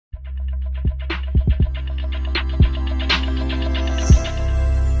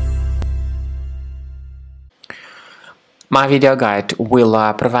My video guide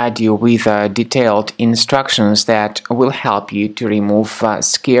will provide you with detailed instructions that will help you to remove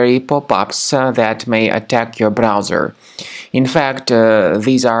scary pop-ups that may attack your browser. In fact,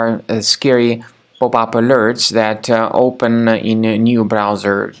 these are scary pop-up alerts that open in new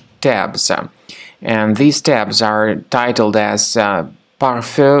browser tabs. And these tabs are titled as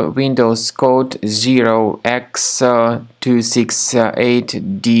Pare-feu Windows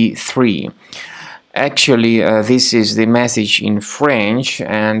Code0x268d3. Actually, this is the message in French,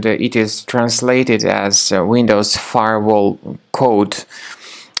 and it is translated as Windows Firewall Code.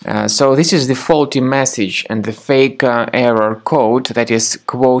 So this is the faulty message and the fake error code that is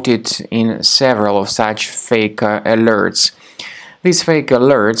quoted in several of such fake alerts. These fake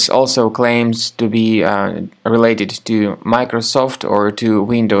alerts also claims to be related to Microsoft or to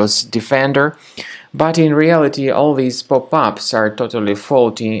Windows Defender, but in reality all these pop-ups are totally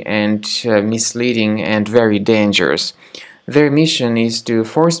faulty and misleading and very dangerous. Their mission is to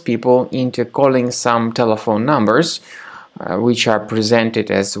force people into calling some telephone numbers, which are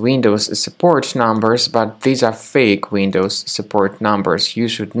presented as Windows support numbers, but these are fake Windows support numbers. You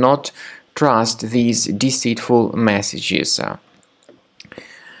should not trust these deceitful messages.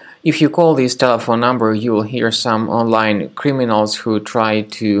 If you call this telephone number, you will hear some online criminals who try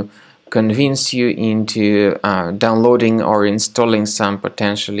to convince you into downloading or installing some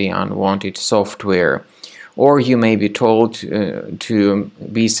potentially unwanted software. Or you may be told to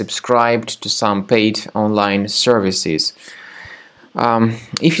be subscribed to some paid online services.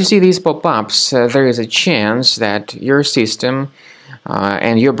 If you see these pop-ups, there is a chance that your system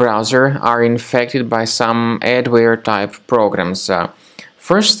and your browser are infected by some adware type programs.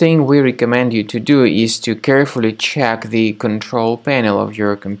 First thing we recommend you to do is to carefully check the control panel of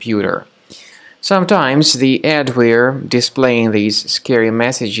your computer. Sometimes the adware displaying these scary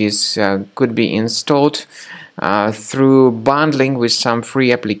messages could be installed through bundling with some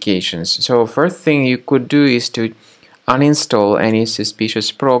free applications. So first thing you could do is to uninstall any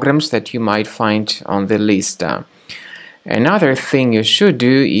suspicious programs that you might find on the list. Another thing you should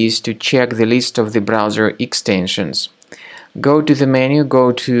do is to check the list of the browser extensions. Go to the menu,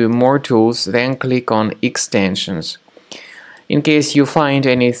 go to More Tools, then click on Extensions. In case you find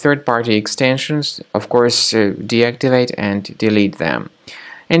any third-party extensions, of course, deactivate and delete them.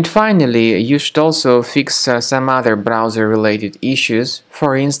 And finally, you should also fix some other browser-related issues.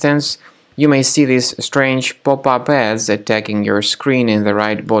 For instance, you may see these strange pop-up ads attacking your screen in the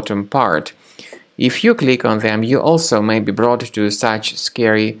right bottom part. If you click on them, you also may be brought to such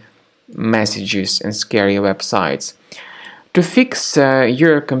scary messages and scary websites. To fix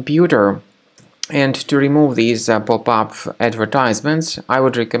your computer and to remove these pop-up advertisements, I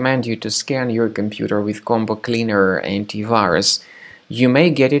would recommend you to scan your computer with Combo Cleaner Antivirus. You may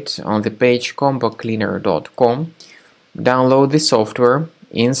get it on the page combocleaner.com. Download the software,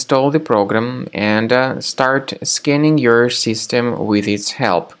 install the program, and start scanning your system with its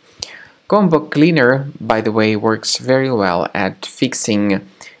help. Combo Cleaner, by the way, works very well at fixing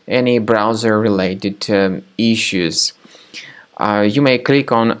any browser-related issues. You may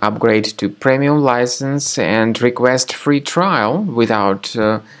click on Upgrade to Premium License and request free trial without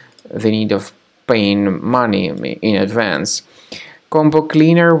the need of paying money in advance. Combo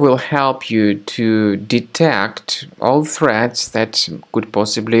Cleaner will help you to detect all threats that could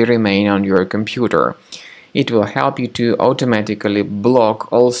possibly remain on your computer. It will help you to automatically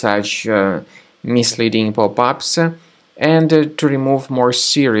block all such misleading pop-ups and to remove more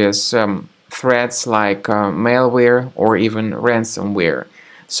serious threats like malware or even ransomware.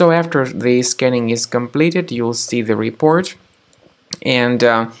 So after the scanning is completed, you'll see the report, and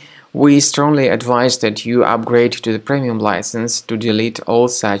we strongly advise that you upgrade to the premium license to delete all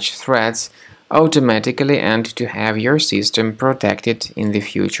such threats automatically and to have your system protected in the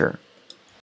future.